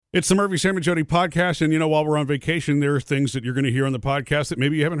It's the Murphy, Sam, and Jody podcast, and, while we're on vacation, there are things that you're going to hear on the podcast that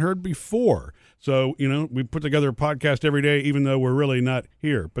maybe you haven't heard before. So, we put together a podcast every day, even though we're really not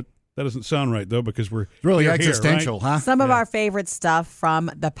here. But that doesn't sound right, though, because we're really existential, here, right? huh? Some of our favorite stuff from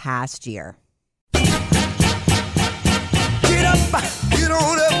the past year. Get up, get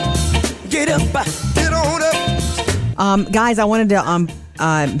on up, get up, get on up. Guys, I wanted to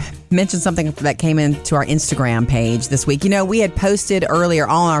mention something that came into our Instagram page this week. We had posted earlier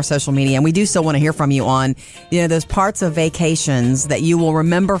on our social media, and we do still want to hear from you on, those parts of vacations that you will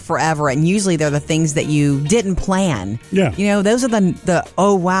remember forever. And usually they're the things that you didn't plan. Yeah. Those are the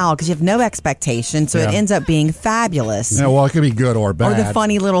oh, wow, because you have no expectation. So it ends up being fabulous. Yeah, well, it could be good or bad. Or the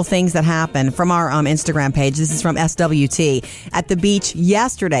funny little things that happen from our Instagram page. This is from SWT. At the beach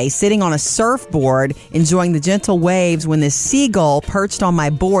yesterday, sitting on a surfboard, enjoying the gentle waves when this seagull perched on my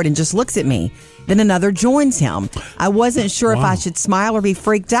board and just looks at me. Then another joins him. I wasn't sure if I should smile or be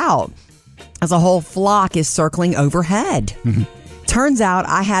freaked out as a whole flock is circling overhead. Turns out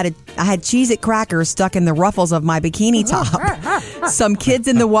I had Cheez-It crackers stuck in the ruffles of my bikini top. Some kids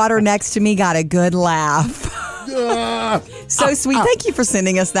in the water next to me got a good laugh. So sweet. Thank you for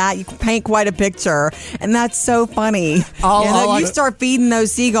sending us that. You paint quite a picture, and that's so funny. You start feeding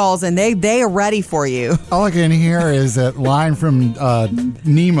those seagulls, and they are ready for you. All I can hear is that line from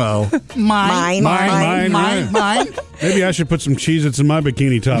Nemo. Mine. Maybe I should put some Cheez-Its in my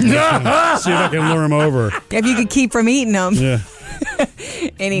bikini top. See if I can lure them over. If you could keep from eating them. Yeah.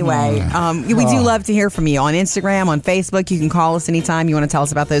 Anyway, we do love to hear from you on Instagram, on Facebook. You can call us anytime you want to tell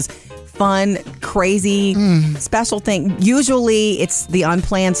us about those fun, crazy, special thing. Usually it's the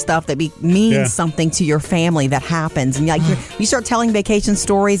unplanned stuff that means something to your family that happens. And you start telling vacation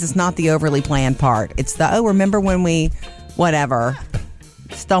stories, it's not the overly planned part. It's the, remember when we, whatever,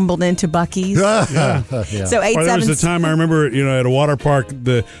 stumbled into Buc-ee's? So There was a time I remember, at a water park,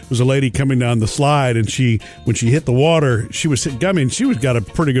 there was a lady coming down the slide, and when she hit the water, she got a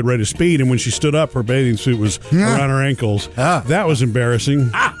pretty good rate of speed, and when she stood up, her bathing suit was around her ankles. That was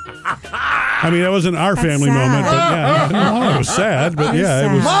embarrassing. I mean, that wasn't our family moment, but it was sad, but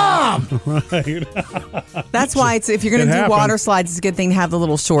it was. Mom! Right. That's why if you're going to do water slides, it's a good thing to have the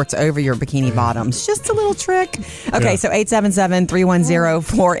little shorts over your bikini bottoms. Just a little trick. Okay, so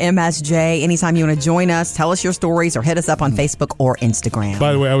 877-310-4MSJ. Anytime you want to join us, tell us your stories or hit us up on Facebook or Instagram.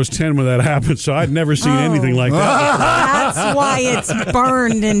 By the way, I was 10 when that happened, so I'd never seen anything like that. That's why it's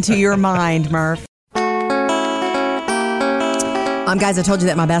burned into your mind, Murph. Guys, I told you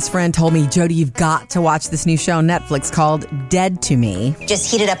that my best friend told me, Jody, you've got to watch this new show on Netflix called Dead to Me.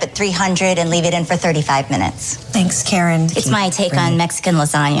 Just heat it up at 300 and leave it in for 35 minutes. Thanks, Karen. It's my take on Mexican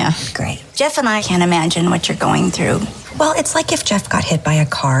lasagna. Great. Jeff and I can't imagine what you're going through. Well, it's like if Jeff got hit by a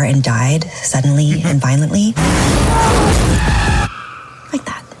car and died suddenly and violently. Like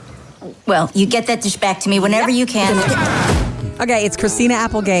that. Well, you get that dish back to me whenever you can. Okay, it's Christina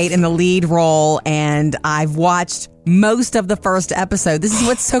Applegate in the lead role, and I've watched most of the first episode. This is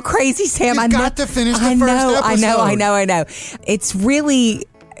what's so crazy, Sam. You've got to finish the first episode. I know. It's really,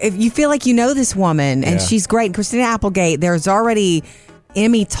 if you feel like you know this woman, and she's great. Christina Applegate, there's already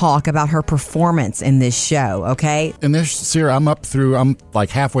Emmy talk about her performance in this show, okay? In this series, I'm like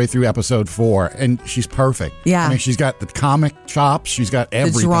halfway through episode 4, and she's perfect. Yeah. I mean, she's got the comic chops. She's got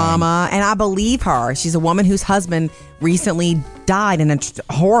everything. The drama, and I believe her. She's a woman whose husband recently died in a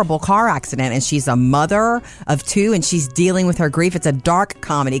horrible car accident, and she's a mother of 2, and she's dealing with her grief. It's a dark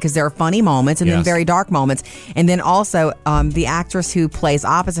comedy because there are funny moments and then very dark moments. And then also the actress who plays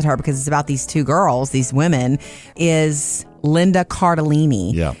opposite her, because it's about these 2 girls, these women, is Linda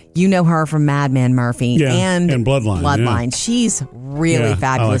Cardellini. Yeah. You know her from Mad Men, Murphy. And Bloodline. Bloodline. Yeah. She's really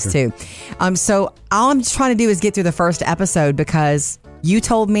fabulous, like too. So all I'm trying to do is get through the first episode because you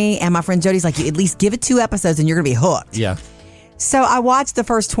told me, and my friend Jody's like, you at least give it 2 episodes and you're going to be hooked. Yeah. So I watched the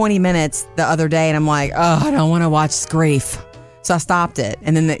first 20 minutes the other day, and I'm like, I don't want to watch grief. So I stopped it.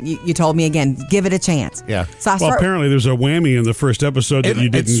 And then you told me again, give it a chance. Yeah. So apparently there's a whammy in the first episode that you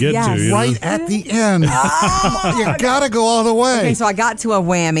didn't get to. Right at the end. You got to go all the way. Okay, so I got to a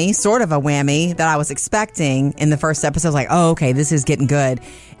whammy, sort of a whammy, that I was expecting in the first episode. I was like, okay, this is getting good.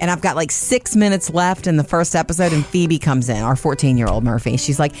 And I've got like 6 minutes left in the first episode, and Phoebe comes in, our 14-year-old Murphy.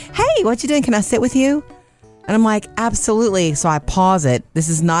 She's like, hey, what you doing? Can I sit with you? And I'm like, absolutely. So I pause it. This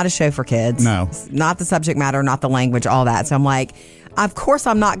is not a show for kids. No. It's not the subject matter, not the language, all that. So I'm like, of course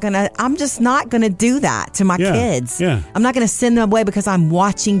I'm just not going to do that to my kids. Yeah. I'm not going to send them away because I'm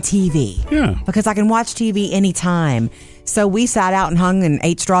watching TV. Yeah. Because I can watch TV anytime. So we sat out and hung and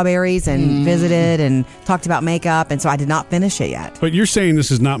ate strawberries and visited and talked about makeup. And so I did not finish it yet. But you're saying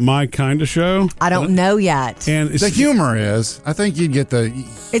this is not my kind of show? I don't know yet. And The humor is, I think you'd get the.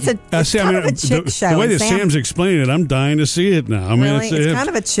 It's kind of a chick show. The way and that Sam, Sam's explaining it, I'm dying to see it now. I mean, really, it's kind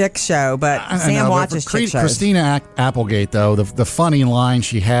of a chick show, but I Sam know, but watches for chick shows. Christina Applegate, though, the funny line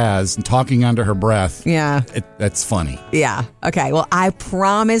she has, talking under her breath. Yeah. That's funny. Yeah. Okay. Well, I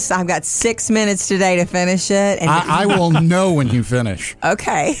promise I've got 6 minutes today to finish it. And I will know when you finish.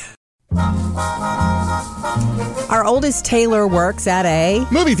 okay. Our oldest Taylor works at a.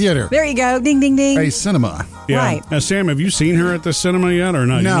 Movie theater. There you go. Ding, ding, ding. A cinema. Yeah. Right. Now, Sam, have you seen her at the cinema yet or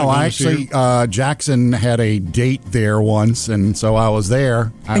not? You're No, not I going to see her? actually, Jackson had a date there once, and so I was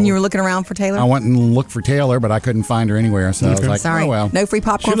there. And you were looking around for Taylor? I went and looked for Taylor, but I couldn't find her anywhere, so I was like, Sorry. oh, well. No free She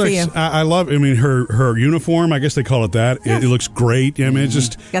popcorn for looks, you. I love. I mean, her uniform. I guess they call it that. It looks great. I mean, it's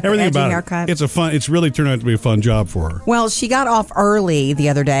just Got the everything edgy about haircut. it. It's a fun. It's really turned out to be a fun job for her. Well, she got off early the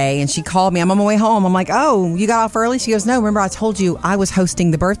other day and she called me. I'm on my way home. I'm like, oh, you got off early? She goes, no, remember I told you I was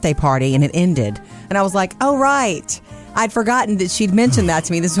hosting the birthday party and it ended. And I was like, oh, right. I'd forgotten that she'd mentioned that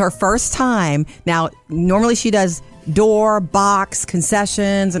to me. This is her first time. Now, normally she does door, box,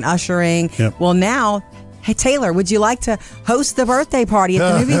 concessions, and ushering. Yep. Well, now, hey, Taylor, would you like to host the birthday party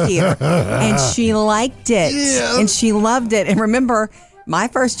at the movie theater? And she liked it. Yeah. And she loved it. And remember, my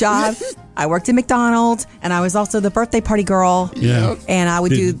first job, I worked at McDonald's, and I was also the birthday party girl. Yeah. And I would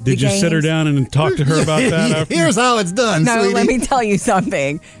do the Did you sit her games. down and talk to her about that? After? Here's how it's done, No, sweetie. let me tell you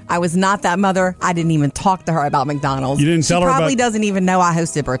something. I was not that mother. I didn't even talk to her about McDonald's. You didn't tell her She probably about- doesn't even know I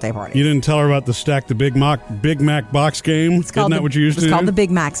hosted birthday parties. You didn't tell her about the stack, the Big Mac box game. Isn't that what you used to do? It's called the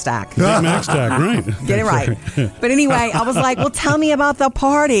Big Mac stack. Big Mac stack, right? Get it right. But anyway, I was like, well, tell me about the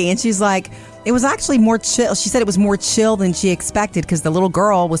party. And she's like, it was actually more chill. She said it was more chill than she expected because the little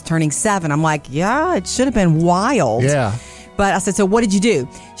girl was turning 7. I'm like, yeah, it should have been wild. Yeah. But I said, so what did you do?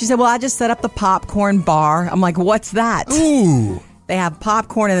 She said, well, I just set up the popcorn bar. I'm like, what's that? Ooh. They have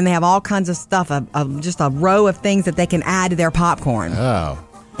popcorn and then they have all kinds of stuff, just a row of things that they can add to their popcorn. Oh.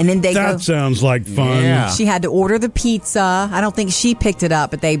 And then they go. That sounds like fun. Yeah. She had to order the pizza. I don't think she picked it up,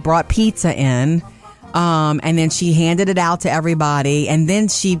 but they brought pizza in. And then she handed it out to everybody. And then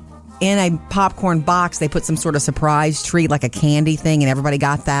in a popcorn box, they put some sort of surprise treat, like a candy thing, and everybody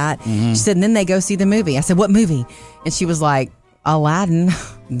got that. Mm-hmm. She said, and then they go see the movie. I said, what movie? And she was like, Aladdin.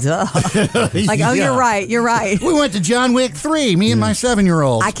 Duh. Like, oh, Yeah. you're right. We went to John Wick 3, me and my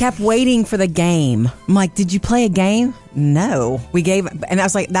 7-year-old. I kept waiting for the game. I'm like, did you play a game? No. And I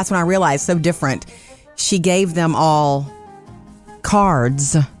was like, that's when I realized, so different. She gave them all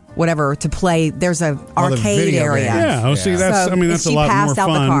cards, whatever, to play. There's a the arcade video area. games. Yeah, well, see, that's. So I mean, that's a she lot more passed out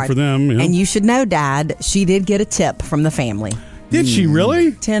the fun card. for them. You know? And you should know, Dad, she did get a tip from the family. Did she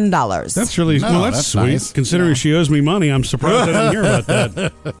really? $10. That's really No, well. That's that's sweet. nice. Considering she owes me money, I'm surprised I didn't hear about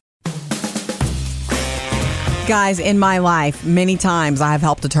that. Guys, in my life, many times I have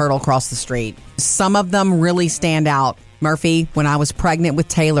helped a turtle cross the street. Some of them really stand out. Murphy, when I was pregnant with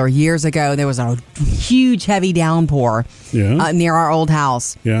Taylor years ago, there was a huge, heavy downpour near our old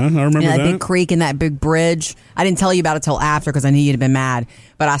house. Yeah, I remember that that. big creek and that big bridge. I didn't tell you about it till after because I knew you'd have been mad.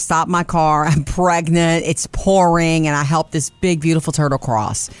 But I stopped my car. I'm pregnant. It's pouring, and I helped this big, beautiful turtle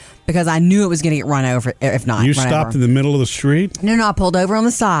cross because I knew it was going to get run over. If not, You run stopped over. in the middle of the street? No, I pulled over on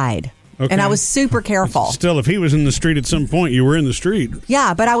the side. Okay. And I was super careful. Still, if he was in the street at some point, you were in the street.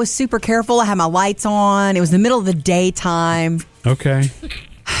 Yeah, but I was super careful. I had my lights on. It was the middle of the daytime. Okay.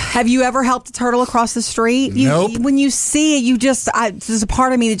 Have you ever helped a turtle across the street? Nope. When you see it, there's a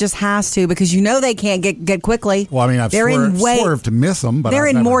part of me that just has to because you know they can't get quickly. Well, I mean, I've swerved to miss them, but they're I've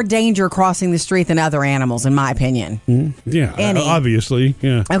in never- more danger crossing the street than other animals, in my opinion. Yeah, Annie. obviously.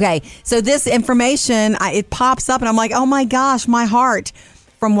 Yeah. Okay, so this information, it pops up, and I'm like, oh my gosh, my heart,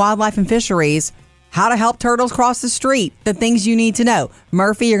 from Wildlife and Fisheries. How to help turtles cross the street. The things you need to know.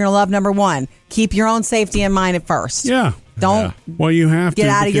 Murphy, you're going to love number 1. Keep your own safety in mind at first. Yeah. Don't Well, you have to get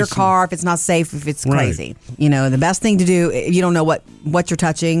out of your because- car if it's not safe, if it's Right. crazy. You know, the best thing to do, you don't know what you're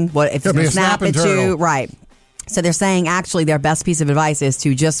touching, if it's Could going be to a snap snapping at you. turtle. Right. So they're saying actually their best piece of advice is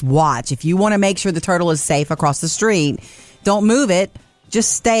to just watch. If you want to make sure the turtle is safe across the street, don't move it.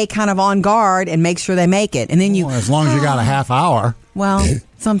 Just stay kind of on guard and make sure they make it. And then you, Well, as long as you got a half hour. well,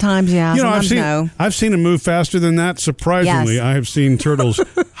 sometimes, yeah, You know, sometimes no. I've seen them move faster than that. Surprisingly, Yes. I have seen turtles,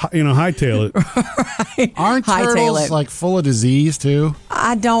 hightail it. Aren't Hightail turtles it. like full of disease too?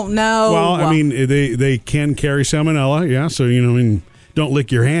 I don't know. Well, I mean, they can carry salmonella. Yeah, so I mean, don't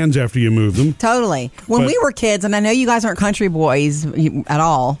lick your hands after you move them. Totally. When But- we were kids, and I know you guys aren't country boys at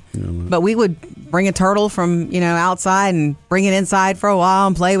all, but we would bring a turtle from, outside and bring it inside for a while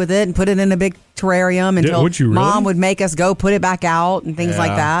and play with it and put it in a big terrarium until would you really? Mom would make us go put it back out and things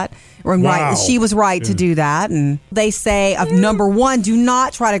like that. Wow. Right, she was right to do that. And they say, number one, do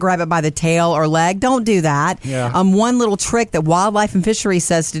not try to grab it by the tail or leg. Don't do that. Yeah. One little trick that Wildlife and Fisheries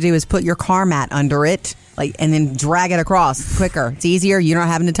says to do is put your car mat under it. And then drag it across quicker. It's easier. You're not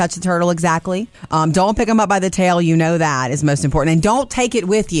having to touch the turtle exactly. Don't pick them up by the tail. You know that is most important. And don't take it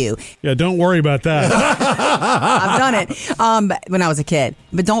with you. Yeah, don't worry about that. I've done it when I was a kid.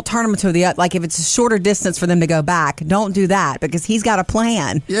 But don't turn them to the, like if it's a shorter distance for them to go back, don't do that because he's got a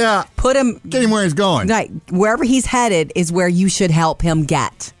plan. Yeah. Put him. Get him where he's going. Right. Wherever he's headed is where you should help him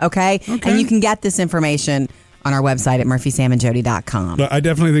get. Okay? And you can get this information on our website at murphysamandjody.com. I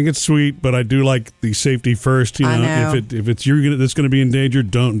definitely think it's sweet, but I do like the safety first. I know. If it's you that's going to be in danger,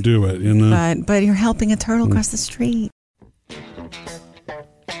 don't do it. But you're helping a turtle across the street.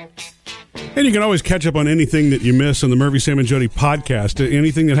 And you can always catch up on anything that you miss on the Murphy, Sam, and Jody podcast.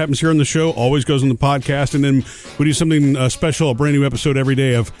 Anything that happens here on the show always goes on the podcast. And then we do something special, a brand new episode every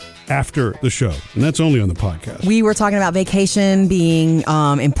day of After the Show. And that's only on the podcast. We were talking about vacation being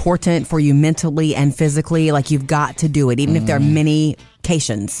important for you mentally and physically. Like you've got to do it, even if there are many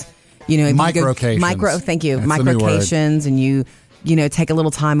vacations. Microcations. Thank you. That's the new word. Microcations, and you take a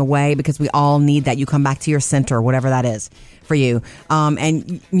little time away because we all need that. You come back to your center, whatever that is for you.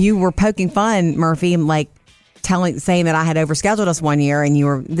 And you were poking fun, Murphy, like saying that I had overscheduled us one year,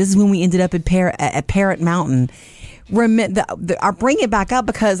 and this is when we ended up at Parrot Mountain. I'll bring it back up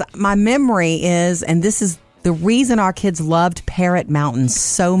because my memory is, and this is the reason our kids loved Parrot Mountain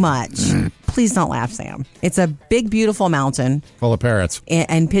so much. Please don't laugh, Sam. It's a big, beautiful mountain. Full of parrots.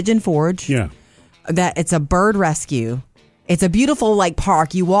 And Pigeon Forge. Yeah. That it's a bird rescue. It's a beautiful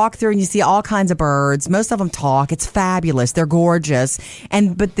park. You walk through and you see all kinds of birds. Most of them talk. It's fabulous. They're gorgeous.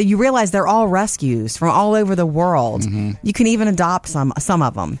 But you realize they're all rescues from all over the world. Mm-hmm. You can even adopt some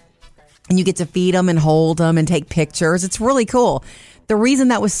of them. And you get to feed them and hold them and take pictures. It's really cool. The reason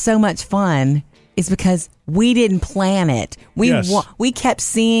that was so much fun is because we didn't plan it. We kept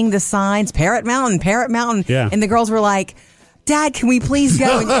seeing the signs, Parrot Mountain. Yeah. And the girls were like, Dad, can we please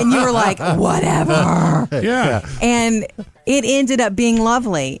go? And you were like, whatever. Yeah. And it ended up being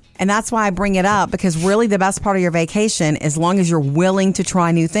lovely. And that's why I bring it up, because really the best part of your vacation, as long as you're willing to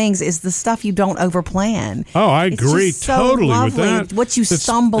try new things, is the stuff you don't overplan. Oh, I agree just so totally with lovely, that. what you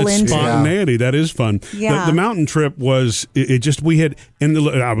stumble it's into. Spontaneity. That is fun. Yeah. The mountain trip was, I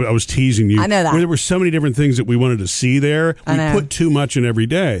was teasing you. I know that. There were so many different things that we wanted to see there. We put too much in every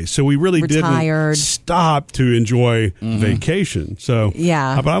day. So we really didn't stop to enjoy vacation. So,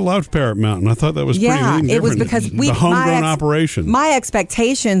 yeah. But I loved Parrot Mountain. I thought that was pretty neat and it was different. because the homegrown operation. My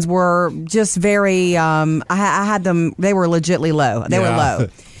expectations were just very, I had them, they were legitly low. They were low.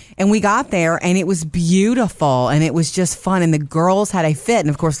 And we got there and it was beautiful and it was just fun. And the girls had a fit. And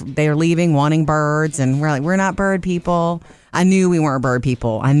of course, they were leaving wanting birds. And we're like, we're not bird people. I knew we weren't bird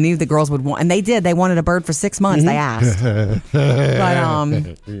people. I knew the girls would want, and they did. They wanted a bird for 6 months. They asked.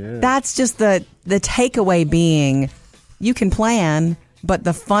 But that's just the takeaway being, you can plan, but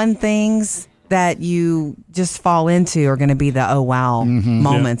the fun things that you just fall into are going to be the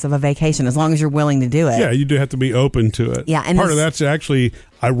moments of a vacation, as long as you're willing to do it. Yeah, you do have to be open to it. Yeah, and part of that's actually,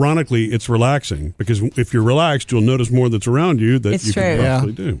 ironically, it's relaxing, because if you're relaxed, you'll notice more that's around you that you can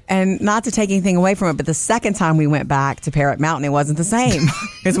possibly do. And not to take anything away from it, but the second time we went back to Parrot Mountain, it wasn't the same,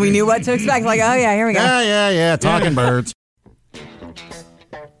 because we knew what to expect. Like, oh yeah, here we go. Yeah, talking birds.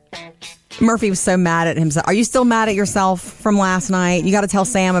 Murphy was so mad at himself. Are you still mad at yourself from last night? You got to tell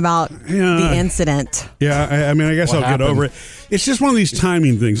Sam about the incident. Yeah, I mean, I guess I'll get over it. It's just one of these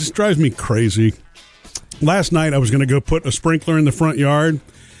timing things. This drives me crazy. Last night, I was going to go put a sprinkler in the front yard.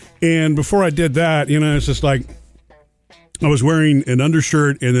 And before I did that, it's just like, I was wearing an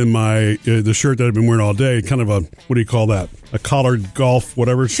undershirt and then my the shirt that I've been wearing all day, kind of a, what do you call that? A collared golf,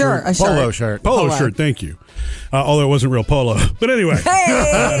 whatever shirt? A polo shirt. Polo shirt, thank you. Although it wasn't real polo. But anyway.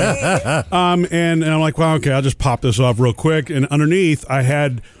 Hey! And I'm like, well, okay, I'll just pop this off real quick. And underneath, I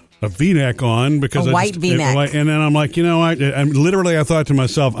had a V-neck on, because white V-neck. And then I'm like, I thought to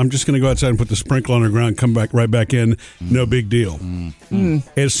myself, I'm just going to go outside and put the sprinkler on the ground, come back right back in. No big deal.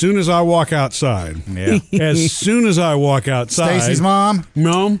 As soon as I walk outside, Stacy's mom?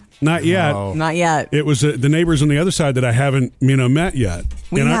 No, Not yet. Oh. Not yet. It was the neighbors on the other side that I haven't, met yet.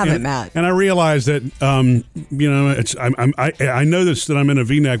 We haven't met. And I realized that, it's I know this that I'm in a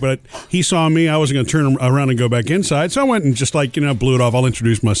V-neck, but he saw me. I wasn't going to turn around and go back inside, so I went and just blew it off. I'll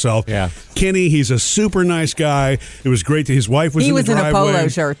introduce myself. Yeah. Kenny, he's a super nice guy. It was great that his wife was. He in was the in a driveway. polo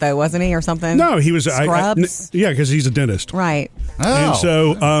shirt though, wasn't he, or something? No, he was Scrubs. because he's a dentist. Right. Oh, And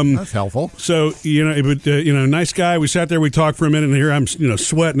so, that's helpful. So it would, nice guy. We sat there, we talked for a minute, and here I'm,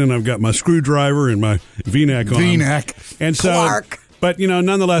 sweating, and I've got my screwdriver and my V-neck on. V-neck. And so, Clark. but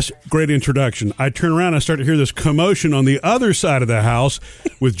nonetheless, great introduction. I turn around, I start to hear this commotion on the other side of the house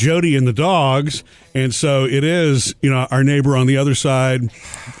with Jody and the dogs, and so it is, our neighbor on the other side.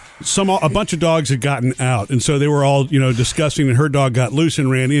 A bunch of dogs had gotten out, and so they were all, discussing, and her dog got loose and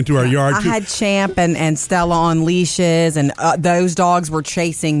ran into our yard. I had Champ and Stella on leashes, and those dogs were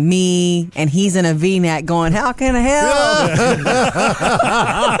chasing me, and he's in a V-neck going, how can I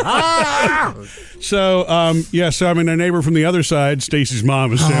help? So, our neighbor from the other side, Stacy's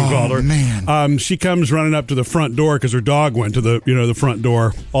mom, as Sam called her. Man. She comes running up to the front door because her dog went to the front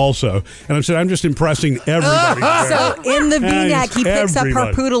door also. And I said, I'm just impressing everybody. So in the V-neck, he picks up her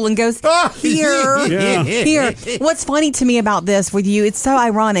Everybody. poodle and goes, here, Yeah. here. What's funny to me about this with you, it's so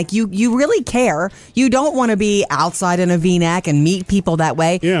ironic. You really care. You don't want to be outside in a V-neck and meet people that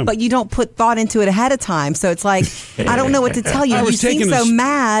way, but you don't put thought into it ahead of time. So it's like, I don't know what to tell you. You seem so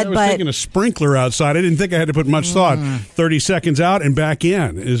mad, I was but taking a sprinkler outside. I didn't think I had to put much thought. 30 seconds out and back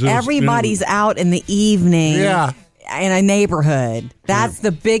in. Everybody's out in the evening. Yeah. In a neighborhood. That's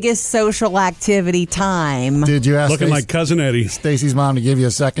the biggest social activity time. Did you ask looking like Cousin Eddie. Stacy's mom to give you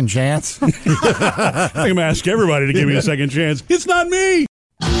a second chance? I think I'm going to ask everybody to give me a second chance. It's not me.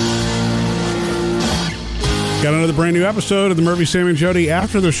 Got another brand new episode of the Murphy, Sam, and Jody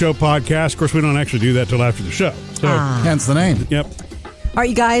After the Show podcast. Of course, we don't actually do that till after the show. So, Hence the name. Yep. All right,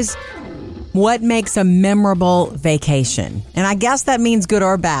 you guys. What makes a memorable vacation? And I guess that means good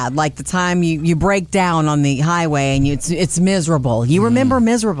or bad. Like the time you break down on the highway and it's miserable. You remember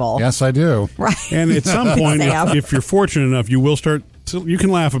miserable. Yes, I do. Right. And at some point, if you're fortunate enough, you will start. So you can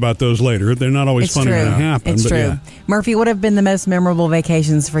laugh about those later. They're not always It's funny true. when it happens. It's true. Yeah. Murphy, what have been the most memorable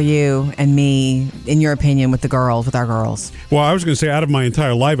vacations for you and me, in your opinion, with our girls? Well, I was going to say, out of my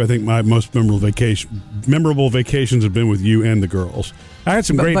entire life, I think my most memorable vacations have been with you and the girls. I had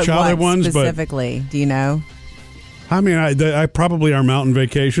some great but childhood what ones, specifically, do you know? I mean, I probably are mountain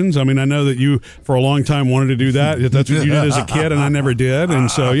vacations. I mean, I know that you, for a long time, wanted to do that. That's what you did as a kid, and I never did.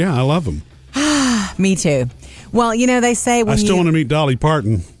 And so, yeah, I love them. Me too. Well, they say when I still want to meet Dolly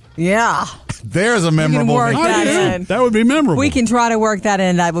Parton. Yeah. There's a memorable work vacation. that in. That would be memorable. We can try to work that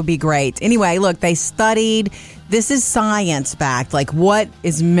in. That would be great. Anyway, look, they studied. This is science backed. Like, what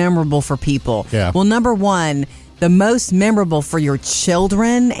is memorable for people? Yeah. Well, number one, the most memorable for your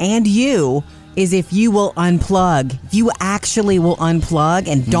children and you is if you will unplug. If you actually will unplug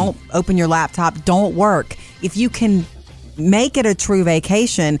and don't open your laptop, don't work. If you can make it a true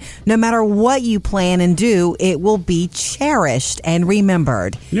vacation, no matter what you plan and do, it will be cherished and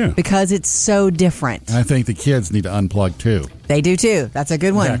remembered. Yeah. Because it's so different. And I think the kids need to unplug too. They do too. That's a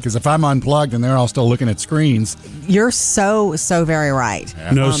good one. Yeah, because if I'm unplugged and they're all still looking at screens. You're so very right.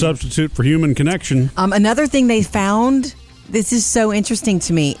 No substitute for human connection. Another thing they found, this is so interesting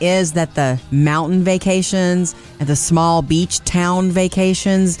to me, is that the mountain vacations and the small beach town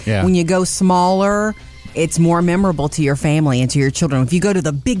vacations, when you go smaller, it's more memorable to your family and to your children. If you go to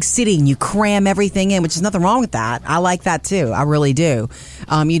the big city and you cram everything in, which is nothing wrong with that. I like that too. I really do.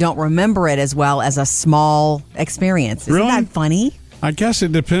 You don't remember it as well as a small experience. Isn't that funny? I guess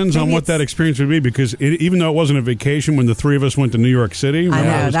it depends on what that experience would be, because even though it wasn't a vacation when the three of us went to New York City. I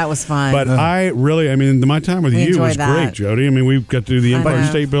know, that was fun. But my time with you was great, Jody. I mean, we got to do the Empire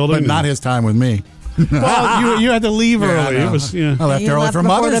State Building. But not his time with me. Well, you had to leave early. It was, I left You early left for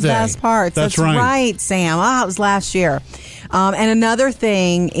before Mother's the Day. best parts. That's That's right. right, Sam. It was last year. And another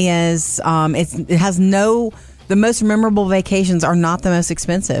thing is, the most memorable vacations are not the most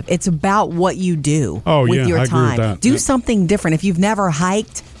expensive. It's about what you do with your I time. agree with that. Do something different. If you've never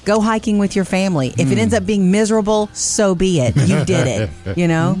hiked, go hiking with your family. If it ends up being miserable, so be it. You did it.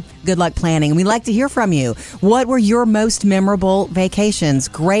 Good luck planning. We'd like to hear from you. What were your most memorable vacations,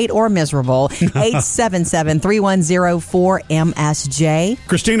 great or miserable? 877-310-4MSJ.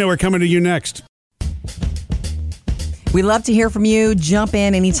 Christina, we're coming to you next. We love to hear from you. Jump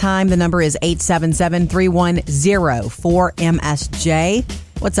in anytime. The number is 877-310-4MSJ.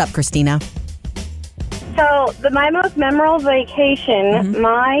 What's up, Christina? So, my most memorable vacation,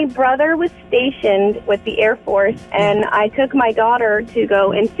 my brother was stationed with the Air Force, and I took my daughter to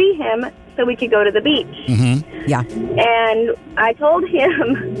go and see him. So so we could go to the beach. Yeah. And I told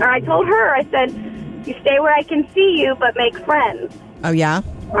him, or I told her, I said, you stay where I can see you, but make friends. Oh, yeah?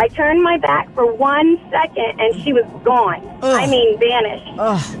 I turned my back for 1 second, and she was gone. Ugh. I mean, vanished.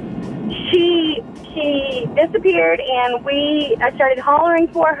 Ugh. She disappeared, and I started hollering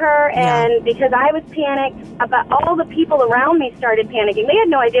for her, and because I was panicked, about all the people around me started panicking. They had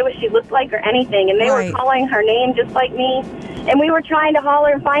no idea what she looked like or anything, and they were calling her name just like me. And we were trying to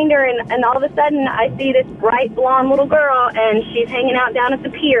holler and find her, and all of a sudden, I see this bright blonde little girl, and she's hanging out down at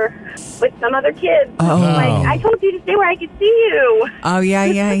the pier with some other kids. Oh. Like, I told you to stay where I could see you. Oh,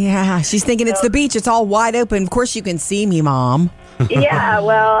 yeah. She's thinking it's the beach. It's all wide open. Of course you can see me, Mom. Yeah,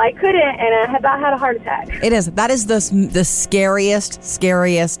 well, I couldn't, and I about had a heart attack. It is. That is the scariest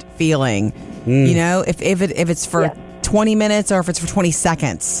feeling. You know, if it's for 20 minutes or if it's for 20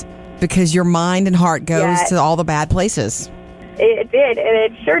 seconds, because your mind and heart goes to all the bad places. It did, and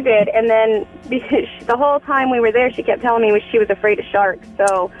it sure did. And then because the whole time we were there, she kept telling me she was afraid of sharks.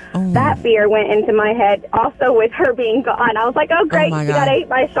 So that fear went into my head. Also, with her being gone, I was like, "Oh, great, she got ate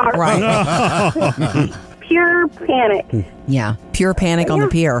by a shark." Right. Pure panic. Yeah, pure panic on the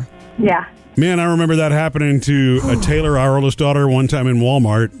pier. Yeah. Man, I remember that happening to Taylor, our oldest daughter, one time in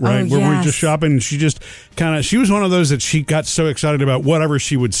Walmart, right? Where we were just shopping. And she just she was one of those that she got so excited about whatever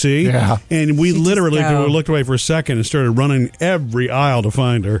she would see. Yeah. And we literally looked away for a second and started running every aisle to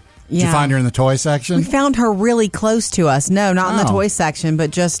find her. Did you find her in the toy section? We found her really close to us. No, not in the toy section,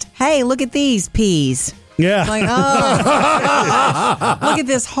 but just, hey, look at these peas. Yeah. Like, look at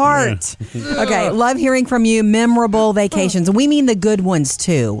this heart. Yeah. Okay, love hearing from you. Memorable vacations. We mean the good ones,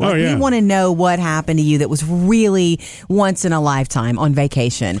 too. Like, we want to know what happened to you that was really once in a lifetime on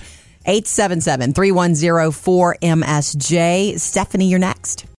vacation. 877-310-4MSJ. Stephanie, you're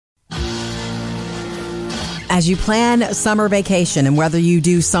next. As you plan summer vacation, and whether you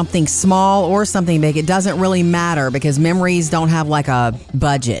do something small or something big, it doesn't really matter because memories don't have like a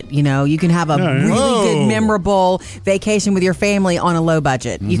budget. You know, you can have a really good, memorable vacation with your family on a low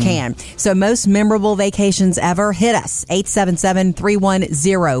budget. You can. So most memorable vacations ever, hit us.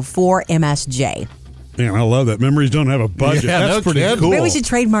 877-310-4MSJ. Man, I love that. Memories don't have a budget. Yeah, that's pretty cool. Maybe we should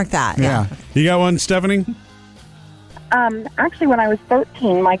trademark that. Yeah. You got one, Stephanie? Actually, when I was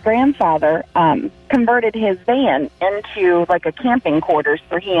 13, my grandfather converted his van into like a camping quarters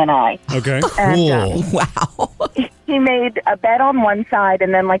for he and I. Okay. And, wow. He made a bed on one side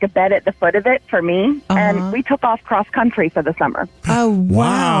and then like a bed at the foot of it for me. And we took off cross country for the summer. Oh,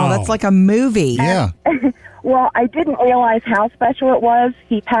 wow. That's like a movie. Yeah. Well, I didn't realize how special it was.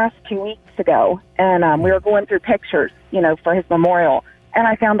 He passed 2 weeks ago, and we were going through pictures, for his memorial. And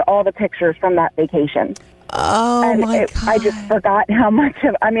I found all the pictures from that vacation. Oh, and my God. I just forgot how much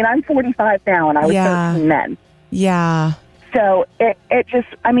of, I'm 45 now, and I was 13 then. Yeah. So it just,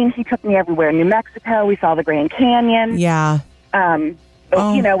 he took me everywhere. New Mexico, we saw the Grand Canyon. Yeah.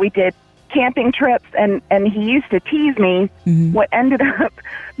 We did camping trips, and he used to tease me. What ended up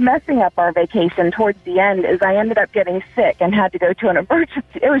messing up our vacation towards the end is I ended up getting sick and had to go to an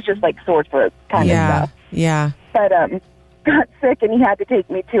emergency. It was just like sore throat kind of stuff. Yeah. But, got sick, and he had to take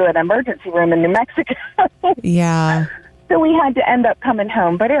me to an emergency room in New Mexico. Yeah. So we had to end up coming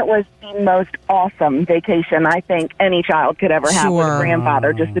home, but it was the most awesome vacation I think any child could ever have with a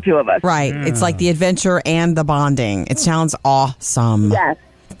grandfather, just the two of us. Right. Yeah. It's like the adventure and the bonding. It sounds awesome. Yes.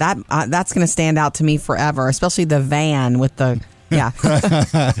 That's going to stand out to me forever, especially the van with the,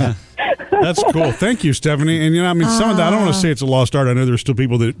 That's cool. Thank you, Stephanie. And, some of that, I don't want to say it's a lost art. I know there's still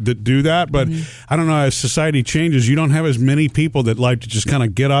people that do that, but I don't know, as society changes, you don't have as many people that like to just kind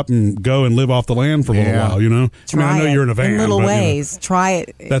of get up and go and live off the land for a little while, I know you're in a van. In little but, ways. Try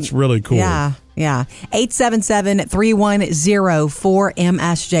it. That's really cool. Yeah.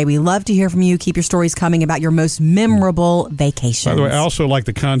 877-310-4MSJ. We love to hear from you. Keep your stories coming about your most memorable vacations. By the way, I also like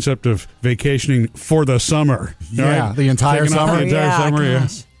the concept of vacationing for the summer. Yeah, right? the entire summer. The entire summer,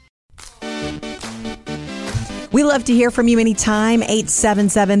 gosh. We love to hear from you anytime.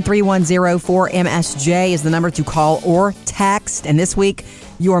 877-310-4MSJ is the number to call or text. And this week,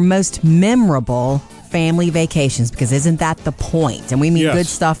 your most memorable family vacations, because isn't that the point? And we mean good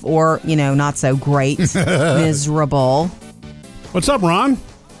stuff or, not so great, miserable. What's up, Ron?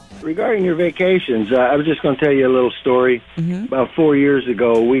 Regarding your vacations, I was just going to tell you a little story. About 4 years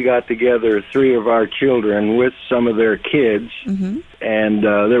ago, we got together 3 of our children with some of their kids, and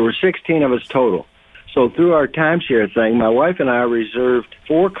there were 16 of us total. So through our timeshare thing, my wife and I reserved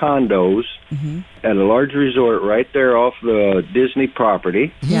 4 condos at a large resort right there off the Disney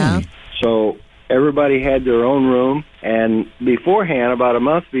property. Yeah. So everybody had their own room, and beforehand, about a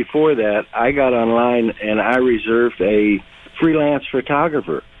month before that, I got online and I reserved a freelance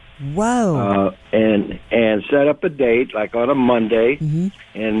photographer. Whoa. And set up a date like on a Monday,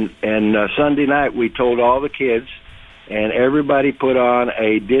 and Sunday night we told all the kids, and everybody put on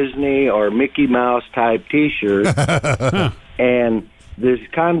a Disney or Mickey Mouse type T-shirt, and these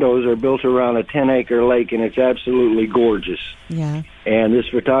condos are built around a 10-acre lake, and it's absolutely gorgeous. Yeah. And this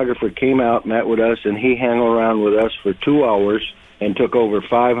photographer came out, met with us, and he hung around with us for 2 hours and took over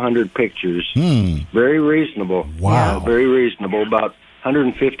 500 pictures. Very reasonable. Wow. Very reasonable. About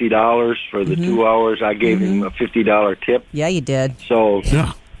 $150 for the 2 hours. I gave him a $50 tip. Yeah, you did. So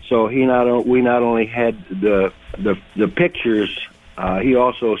we not only had the pictures, he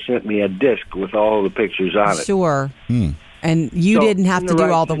also sent me a disc with all the pictures on it. Sure. And you didn't have to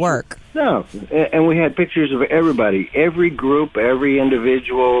do all the work. No, and we had pictures of everybody, every group, every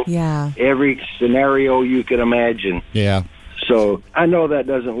individual, every scenario you could imagine. Yeah. So I know that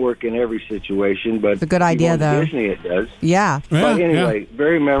doesn't work in every situation, but it's a good idea, though. Disney, it does. Yeah. But anyway,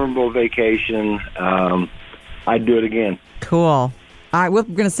 very memorable vacation. I'd do it again. Cool. All right, we're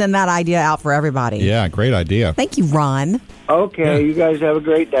going to send that idea out for everybody. Yeah, great idea. Thank you, Ron. Okay, you guys have a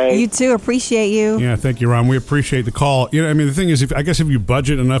great day. You too. Appreciate you. Yeah, thank you, Ron. We appreciate the call. You know, I mean, the thing is, I guess if you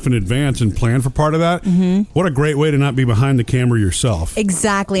budget enough in advance and plan for part of that, what a great way to not be behind the camera yourself.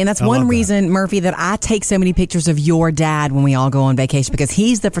 Exactly, and that's one reason, Murphy, that I take so many pictures of your dad when we all go on vacation, because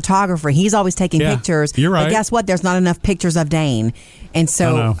he's the photographer. He's always taking pictures. You're right. But guess what? There's not enough pictures of Dane. And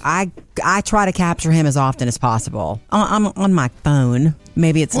so I try to capture him as often as possible. I'm on my phone.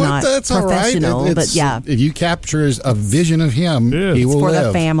 Maybe it's not professional, right. but yeah. If you capture a vision of him, he will for live.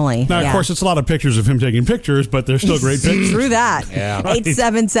 the family. Now, of course, it's a lot of pictures of him taking pictures, but they're still great pictures. True that.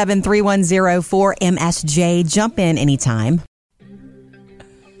 877-310-4MSJ. Jump in anytime.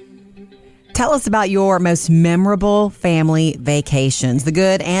 Tell us about your most memorable family vacations, the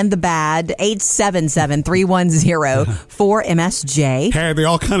good and the bad. 877-310-4MSJ. Hey, they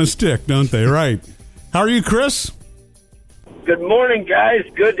all kind of stick, don't they? Right. How are you, Chris? Good morning, guys.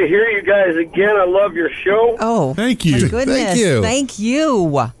 Good to hear you guys again. I love your show. Oh, thank you. My goodness. Thank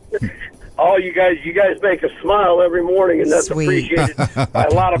you. Oh, you guys make us smile every morning, and that's appreciated by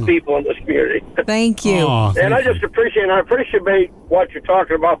a lot of people in this community. Thank you. And I just appreciate what you're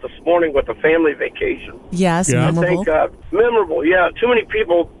talking about this morning with the family vacation. Yes, memorable. I think memorable. Yeah, too many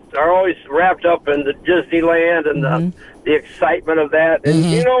people are always wrapped up in the Disneyland and the excitement of that. And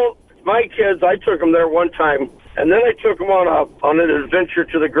you know, my kids, I took them there one time. And then I took them on an adventure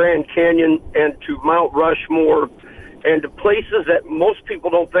to the Grand Canyon and to Mount Rushmore and to places that most people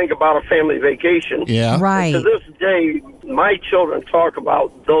don't think about a family vacation. Yeah. Right. And to this day, my children talk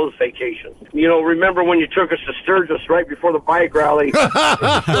about those vacations. You know, remember when you took us to Sturgis right before the bike rally?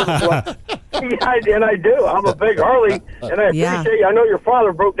 Yeah, and I do. I'm a big Harley, and I appreciate you. I know your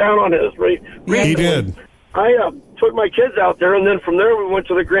father broke down on his recently. He did. I took my kids out there, and then from there we went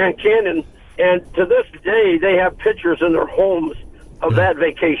to the Grand Canyon. And to this day, they have pictures in their homes of that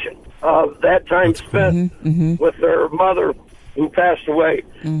vacation, of that time spent with their mother who passed away.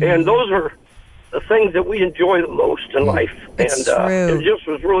 And those are the things that we enjoy the most in life. It's and true. it just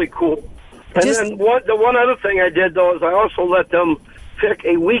was really cool. And then the one other thing I did, though, is I also let them pick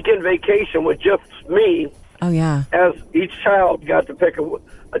a weekend vacation with just me. Oh, yeah. As each child got to pick a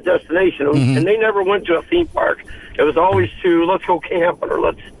destination. And they never went to a theme park. It was always let's go camping or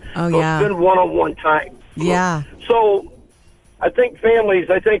let's spend one-on-one time. Yeah. So I think families,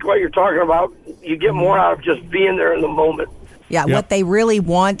 what you're talking about, you get more out of just being there in the moment. Yeah, what they really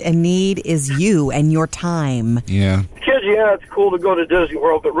want and need is you and your time. Yeah. Kids, it's cool to go to Disney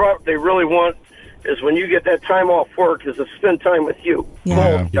World, but what they really want is when you get that time off work is to spend time with you.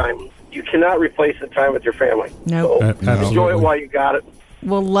 All the time. You cannot replace the time with your family. No. So enjoy it while you got it.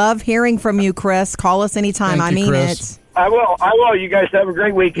 We'll love hearing from you, Chris. Call us anytime. Thank you, I mean Chris. it. I will. You guys have a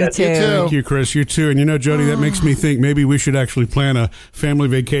great weekend. You too. Thank you, Chris. You too. And you know, Jody, that makes me think maybe we should actually plan a family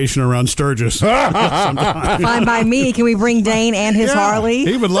vacation around Sturgis. Fine by me. Can we bring Dane and his Harley?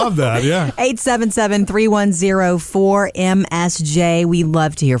 He would love that, 877-310-4MSJ. We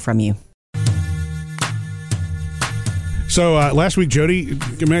love to hear from you. So last week, Jody,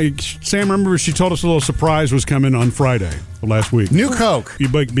 Sam, remember she told us a little surprise was coming on Friday last week. New Coke.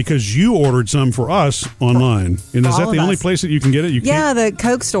 Because you ordered some for us online. And is that the only place that you can get it? The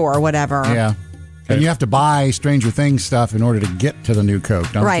Coke store or whatever. Yeah. And you have to buy Stranger Things stuff in order to get to the New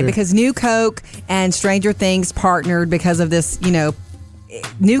Coke, don't you? Right, because New Coke and Stranger Things partnered because of this,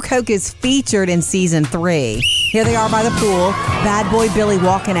 New Coke is featured in season 3. Here they are by the pool. Bad boy Billy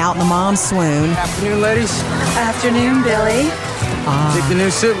walking out in the mom swoon. Afternoon, ladies. Afternoon, Billy. Take the new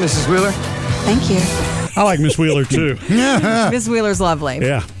suit, Mrs. Wheeler. Thank you. I like Miss Wheeler, too. Miss Wheeler's lovely.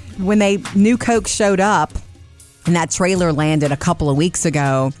 Yeah. When New Coke showed up, and that trailer landed a couple of weeks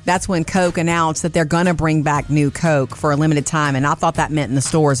ago, that's when Coke announced that they're going to bring back new Coke for a limited time. And I thought that meant in the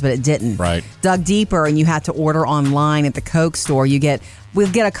stores, but it didn't. Right. Dug deeper, and you had to order online at the Coke store.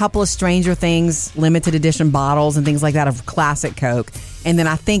 We'll get a couple of Stranger Things limited edition bottles and things like that of classic Coke. And then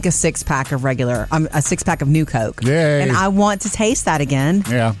I think a 6-pack of a 6-pack of new Coke. Yay. And I want to taste that again.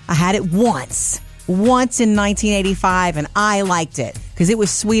 Yeah. I had it once in 1985, and I liked it because it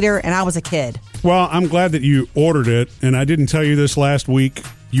was sweeter and I was a kid. Well, I'm glad that you ordered it, and I didn't tell you this last week.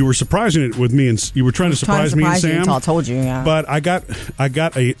 You were surprising it with me, and you were trying to surprise me and Sam. Until I told you, yeah. But I got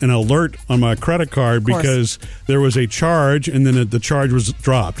an alert on my credit card because there was a charge, and then the charge was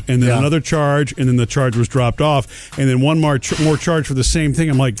dropped, and then another charge, and then the charge was dropped off, and then one more charge for the same thing.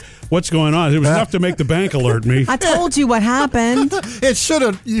 I'm like, what's going on? It was enough to make the bank alert me. I told you what happened.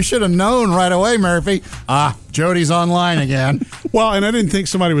 You should have known right away, Murphy. Jody's online again. Well, and I didn't think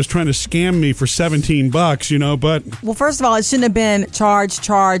somebody was trying to scam me for $17, but... Well, first of all, it shouldn't have been charged.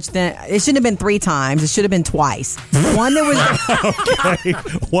 Then it shouldn't have been 3 times. It should have been twice. One that was... Okay.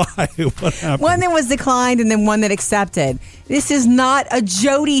 Why? What happened? One that was declined and then one that accepted. This is not a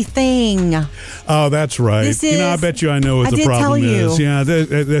Jody thing. Oh, that's right. I bet you I know what the problem is. Yeah,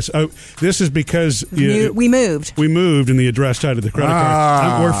 this is because... we moved. We moved, and the address tied to the credit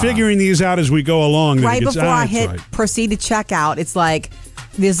card. We're figuring these out as we go along. Right before I hit proceed to checkout, it's like...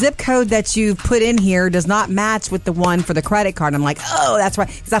 The zip code that you put in here does not match with the one for the credit card. I'm like, oh, that's right.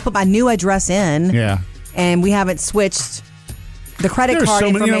 Because I put my new address in. Yeah. And we haven't switched the credit card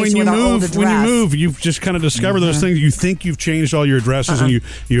information with our old address. When you move, you've just kind of discovered those things. You think you've changed all your addresses, and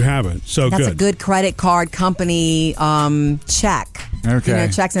you haven't. So that's a good credit card company check. Okay.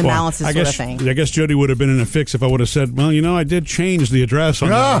 Checks and balances sort of thing. I guess Jody would have been in a fix if I would have said, well, I did change the address on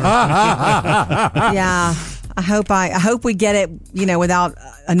Yeah. I hope we get it, without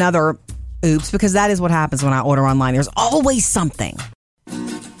another oops, because that is what happens when I order online. There's always something.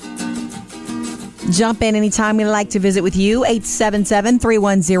 Jump in anytime you'd like to visit with you.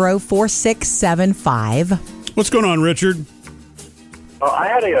 877-310-4675. What's going on, Richard? I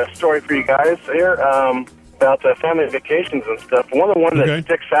had a story for you guys here about family vacations and stuff. One of the ones that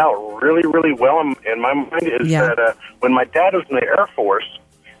sticks out really, really well in my mind is that when my dad was in the Air Force,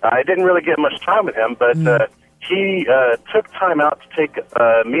 I didn't really get much time with him, but he took time out to take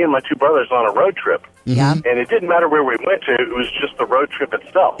me and my 2 brothers on a road trip. Yeah. And it didn't matter where we went to, it was just the road trip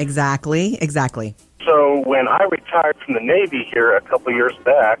itself. Exactly. So when I retired from the Navy here a couple years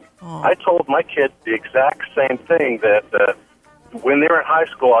back, I told my kids the exact same thing, that when they were in high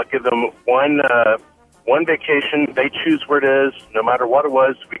school, I'll give them one vacation. They choose where it is. No matter what it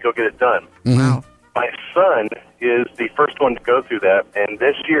was, we go get it done. Wow. My son is the first one to go through that, and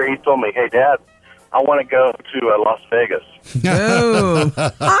this year he told me, hey, Dad, I want to go to Las Vegas. Oh.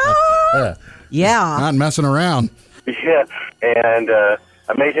 Yeah. Not messing around. Yeah, and I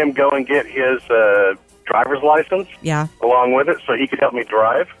made him go and get his driver's license along with it so he could help me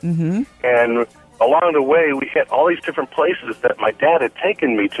drive. Mm-hmm. And along the way, we hit all these different places that my dad had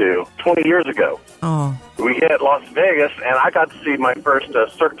taken me to 20 years ago. Oh. We hit Las Vegas, and I got to see my first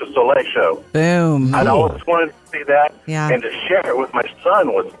Cirque du Soleil show. Boom. I'd always wanted to see that, Yeah. and to share it with my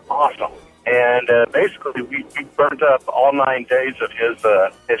son was awesome. And basically, we burnt up all 9 days of his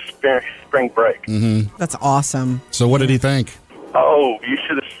spring break. Mm-hmm. That's awesome. So what did he think? Oh, you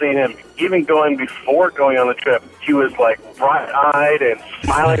should have seen him. Even before going on the trip, he was like bright-eyed and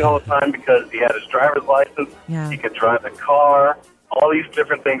smiling all the time because he had his driver's license. Yeah. He could drive the car. All these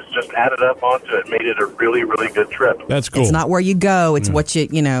different things just added up onto it, made it a really, really good trip. That's cool. It's not where you go; it's what you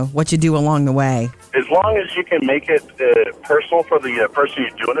do along the way. As long as you can make it personal for the person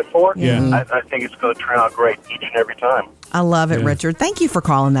you're doing it for, I think it's going to turn out great each and every time. I love it, Richard. Thank you for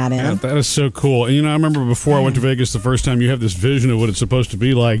calling that in. Yeah, that is so cool. And, I remember before I went to Vegas the first time, you have this vision of what it's supposed to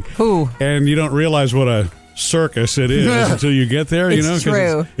be like. Ooh. And you don't realize what a circus it is until you get there. It's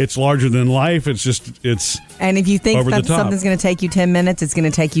true. It's larger than life. It's and if you think that something's going to take you 10 minutes, it's going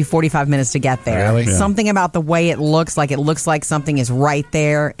to take you 45 minutes to get there. Really? Yeah. Something about the way it looks like something is right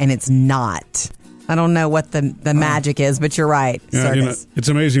there, and it's not. I don't know what the magic is, but you're right. Yeah, it's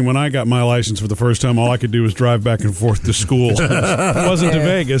amazing. When I got my license for the first time, all I could do was drive back and forth to school. It wasn't to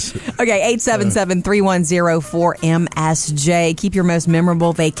Vegas. Okay, 877-310-4MSJ. Keep your most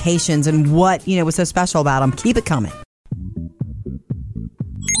memorable vacations and what was so special about them. Keep it coming.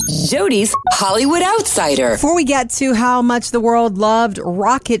 Jody's Hollywood Outsider. Before we get to how much the world loved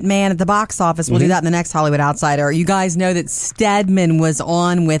Rocket Man at the box office, we'll do that in the next Hollywood Outsider. You guys know that Stedman was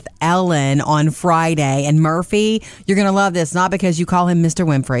on with Ellen on Friday. And Murphy, you're going to love this, not because you call him Mr.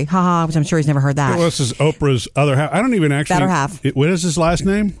 Winfrey, which I'm sure he's never heard that. Well, this is Oprah's other half. I don't even actually... Better half. What is his last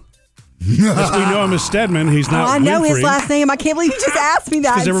name? Yes, we know him as Stedman. He's not I know his Winfrey. last name. I can't believe you just asked me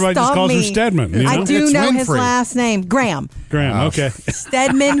that. Because everybody just calls him Stedman. You know? I do It's know his Winfrey. last name. Graham. Okay.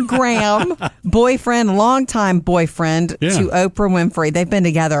 Stedman Graham, boyfriend, longtime boyfriend to Oprah Winfrey. They've been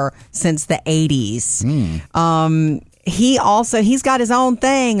together since the 80s. He's got his own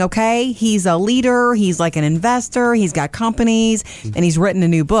thing, okay? He's a leader. He's like an investor. He's got companies, and he's written a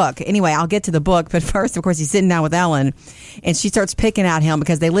new book. Anyway, I'll get to the book, but first, of course, he's sitting down with Ellen, and she starts picking at him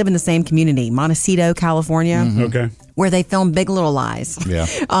because they live in the same community, Montecito, California. Okay. Where they filmed Big Little Lies. Yeah.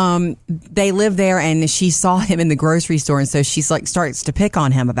 They live there, and she saw him in the grocery store, and so she's like starts to pick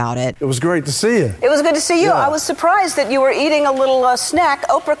on him about it. It was great to see you. It was good to see you. I was surprised that you were eating a little snack.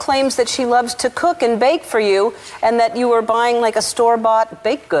 Oprah claims that she loves to cook and bake for you, and that you were buying like a store-bought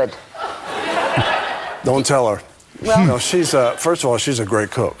baked good. Don't tell her. Well, no, she's first of all, she's a great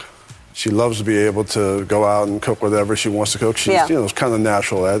cook. She loves to be able to go out and cook whatever she wants to cook. She's, it's kind of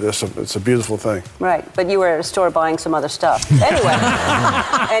natural. It's a beautiful thing. Right, but you were at a store buying some other stuff.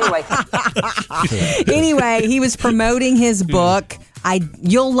 Anyway, he was promoting his book.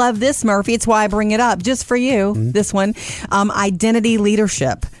 You'll love this, Murphy. It's why I bring it up just for you. This one, Identity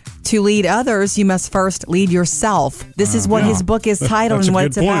Leadership. To lead others, you must first lead yourself. This is what his book is titled and what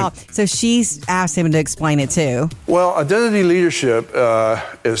it's about. So she's asked him to explain it too. Well, identity leadership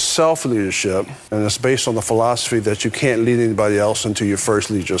is self-leadership, and it's based on the philosophy that you can't lead anybody else until you first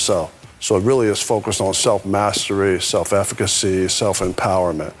lead yourself. So it really is focused on self-mastery, self-efficacy,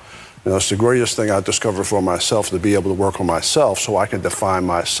 self-empowerment. It's the greatest thing I discovered for myself, to be able to work on myself so I can define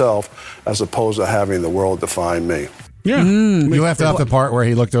myself as opposed to having the world define me. Yeah. You left out the part where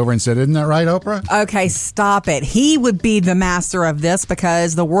he looked over and said, "Isn't that right, Oprah?" Okay, stop it. He would be the master of this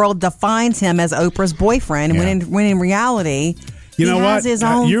because the world defines him as Oprah's boyfriend, when in reality, you know he what? has his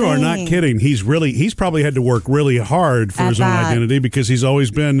own you thing. are not kidding. He's probably had to work really hard for his own identity because he's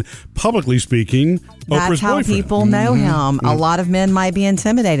always been, publicly speaking, That's Oprah's how boyfriend. people know him. A lot of men might be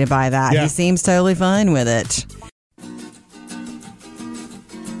intimidated by that. Yeah. He seems totally fine with it.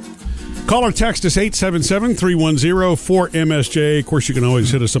 Call or text us 877-310-4MSJ. Of course, you can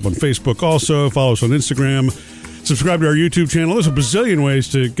always hit us up on Facebook also. Follow us on Instagram. Subscribe to our YouTube channel. There's a bazillion ways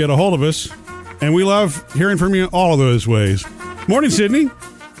to get a hold of us. And we love hearing from you all of those ways. Morning, Sydney.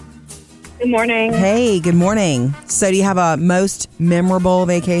 Good morning. Hey, good morning. So do you have a most memorable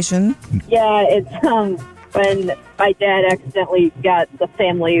vacation? Yeah, it's when my dad accidentally got the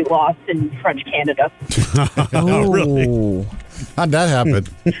family lost in French Canada. Oh, really? How'd that happen?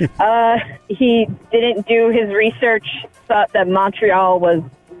 He didn't do his research, thought that Montreal was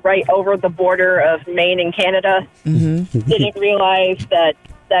right over the border of Maine and Canada. Mm-hmm. Didn't realize that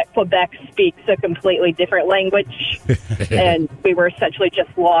Quebec speaks a completely different language, and we were essentially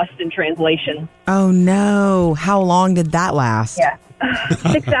just lost in translation. Oh, no. How long did that last? Yeah.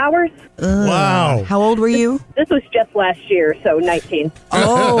 6 hours. Wow. How old were you? This was just last year, so 19.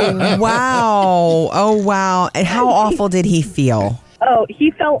 Oh, wow. Oh, wow. And how awful did he feel? Oh, he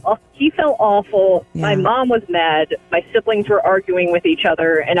felt awful. Yeah. My mom was mad. My siblings were arguing with each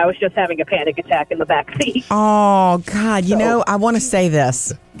other, and I was just having a panic attack in the back seat. Oh, God. You know, I want to say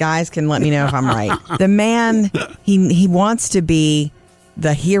this. Guys can let me know if I'm right. The man, he wants to be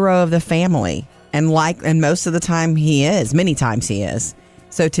the hero of the family. And most of the time he is. Many times he is.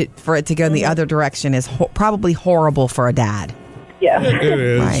 So for it to go in the other direction is probably horrible for a dad. Yeah. It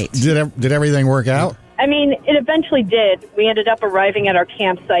is. Right. Did everything work out? I mean, it eventually did. We ended up arriving at our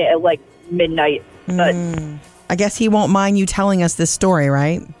campsite at like midnight. But I guess he won't mind you telling us this story,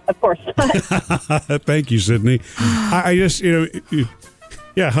 right? Of course not. Thank you, Sydney. I just,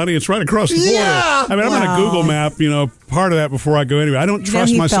 yeah, honey, it's right across the border. Yeah. I mean, I'm on a Google map, part of that before I go anywhere. I don't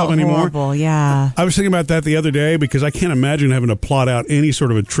trust myself anymore. Horrible, yeah. I was thinking about that the other day because I can't imagine having to plot out any sort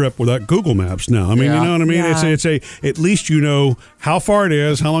of a trip without Google Maps now. I mean, you know what I mean? Yeah. It's at least you know how far it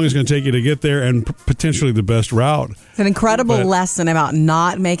is, how long it's going to take you to get there, and potentially the best route. It's an incredible lesson about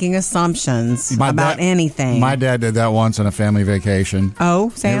not making assumptions about anything. My dad did that once on a family vacation.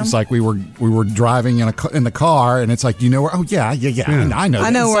 Oh, Sam? It was like we were driving in the car, and it's like, you know where? Oh, yeah. I know. I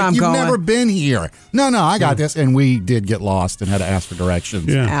know where I'm going. You've never been here. No, I got this. And we did get lost and had to ask for directions.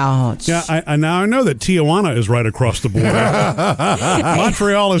 Yeah. Ouch. Yeah, now I know that Tijuana is right across the border.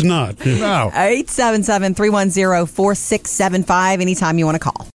 Montreal is not. No. 877-310-4675 anytime you want to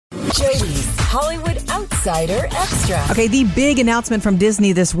call. Jody's Hollywood Outsider Extra. Okay, the big announcement from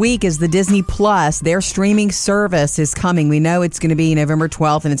Disney this week is the Disney Plus. Their streaming service is coming. We know it's going to be November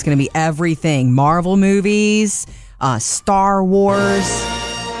 12th, and it's going to be everything. Marvel movies, Star Wars.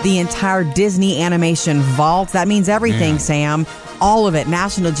 the entire Disney animation vault. That means everything, Sam. All of it.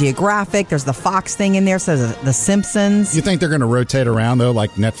 National Geographic. There's the Fox thing in there. Says The Simpsons. You think they're going to rotate around, though, like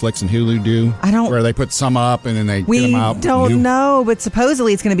Netflix and Hulu do? I don't. Where they put some up and then they We get them out. don't know, but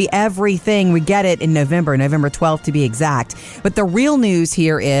supposedly it's going to be everything. We get it in November 12th to be exact. But the real news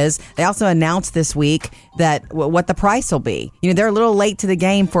here is they also announced this week that what the price will be. You know, they're a little late to the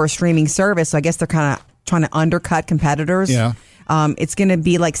game for a streaming service, so I guess they're kind of trying to undercut competitors. Yeah. It's going to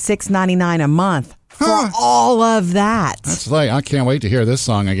be like $6.99 a month for all of that. That's like, I can't wait to hear this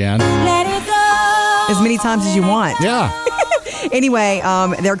song again. Let it go. As many times as you want. Yeah. Anyway,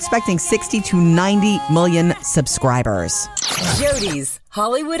 they're expecting 60 to 90 million subscribers. Jody's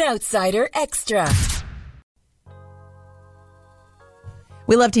Hollywood Outsider Extra.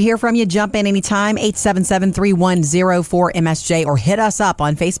 We love to hear from you. Jump in anytime, 877-3104-MSJ, or hit us up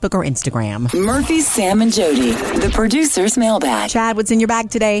on Facebook or Instagram. Murphy, Sam, and Jody, the producer's mailbag. Chad, what's in your bag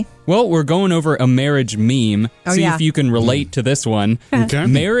today? Well, we're going over a marriage meme. See if you can relate to this one. Okay.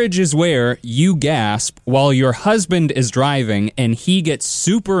 Marriage is where you gasp while your husband is driving and he gets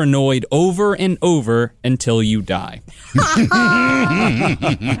super annoyed over and over until you die. I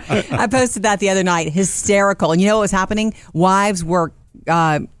posted that the other night. Hysterical. And you know what was happening? Wives were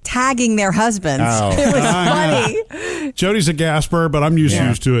tagging their husbands. It was funny. Jody's a gasper, but I'm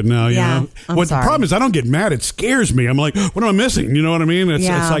used to it now. You know? I'm The sorry. problem is I don't get mad. It scares me. I'm like, what am I missing? You know what I mean? It's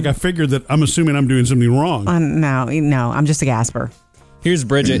like I figured that I'm assuming I'm doing something wrong. No, I'm just a gasper. Here's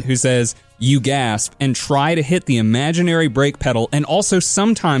Bridget, who says, you gasp and try to hit the imaginary brake pedal and also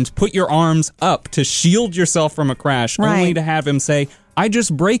sometimes put your arms up to shield yourself from a crash, only to have him say, I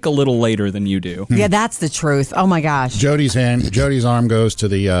just brake a little later than you do. Yeah, that's the truth. Oh, my gosh. Jody's arm goes to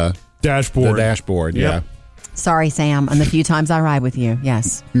the dashboard. The dashboard, yeah. Sorry, Sam, and the few times I ride with you.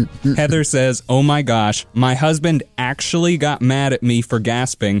 Yes. Heather says, oh my gosh, my husband actually got mad at me for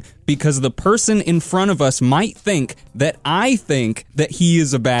gasping because the person in front of us might think that I think that he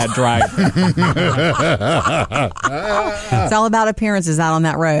is a bad driver. It's all about appearances out on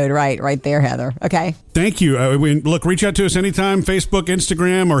that road. Right there, Heather. Okay. Thank you. Look, reach out to us anytime, Facebook,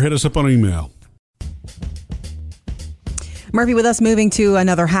 Instagram, or hit us up on email. Murphy, with us moving to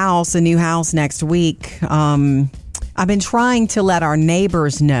another house, a new house next week, I've been trying to let our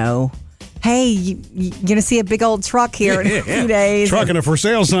neighbors know, hey, you're going to see a big old truck here in a few days. Truck and a for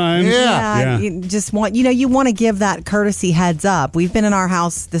sale sign. Yeah. You just want, you want to give that courtesy heads up. We've been in our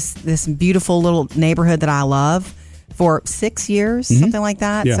house, this beautiful little neighborhood that I love, for 6 years, something like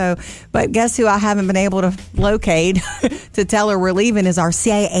that. Yeah. So, but guess who I haven't been able to locate to tell her we're leaving is our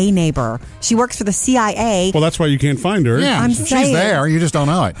CIA neighbor. She works for the CIA. Well, that's why you can't find her. Yeah, she's there. You just don't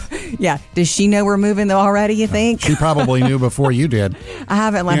know it. Yeah. Does she know we're moving though already, you think? She probably knew before you did. I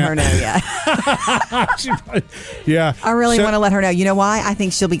haven't let her know yet. Yeah. I really want to let her know. You know why? I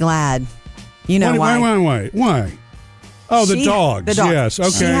think she'll be glad. You know why? Why? Oh, the dogs. The dog. Yes, okay.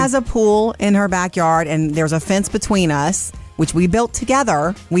 She has a pool in her backyard, and there's a fence between us, which we built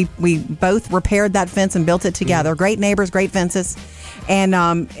together. We both repaired that fence and built it together. Great neighbors, great fences. And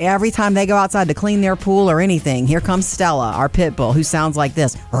every time they go outside to clean their pool or anything, here comes Stella, our pit bull, who sounds like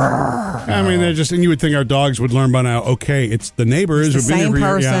this. I mean, and you would think our dogs would learn by now, okay, it's the neighbors. It's the same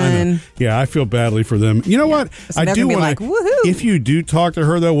person. Yeah, I feel badly for them. You know what? So I do want like, woohoo. If you do talk to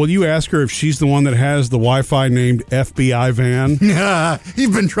her, though, will you ask her if she's the one that has the Wi-Fi named FBI van? Yeah,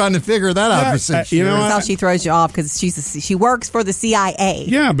 you've been trying to figure that out for 6 years. That's how she throws you off, because she works for the CIA.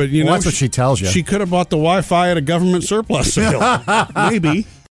 Yeah, but that's what she tells you. She could have bought the Wi-Fi at a government surplus sale. Maybe.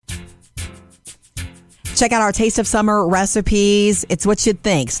 Check out our Taste of Summer recipes. It's what you'd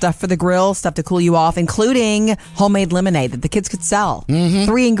think. Stuff for the grill, stuff to cool you off, including homemade lemonade that the kids could sell.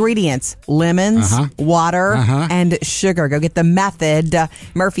 3 ingredients: lemons, water, and sugar. Go get the method.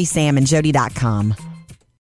 MurphySamandJody.com.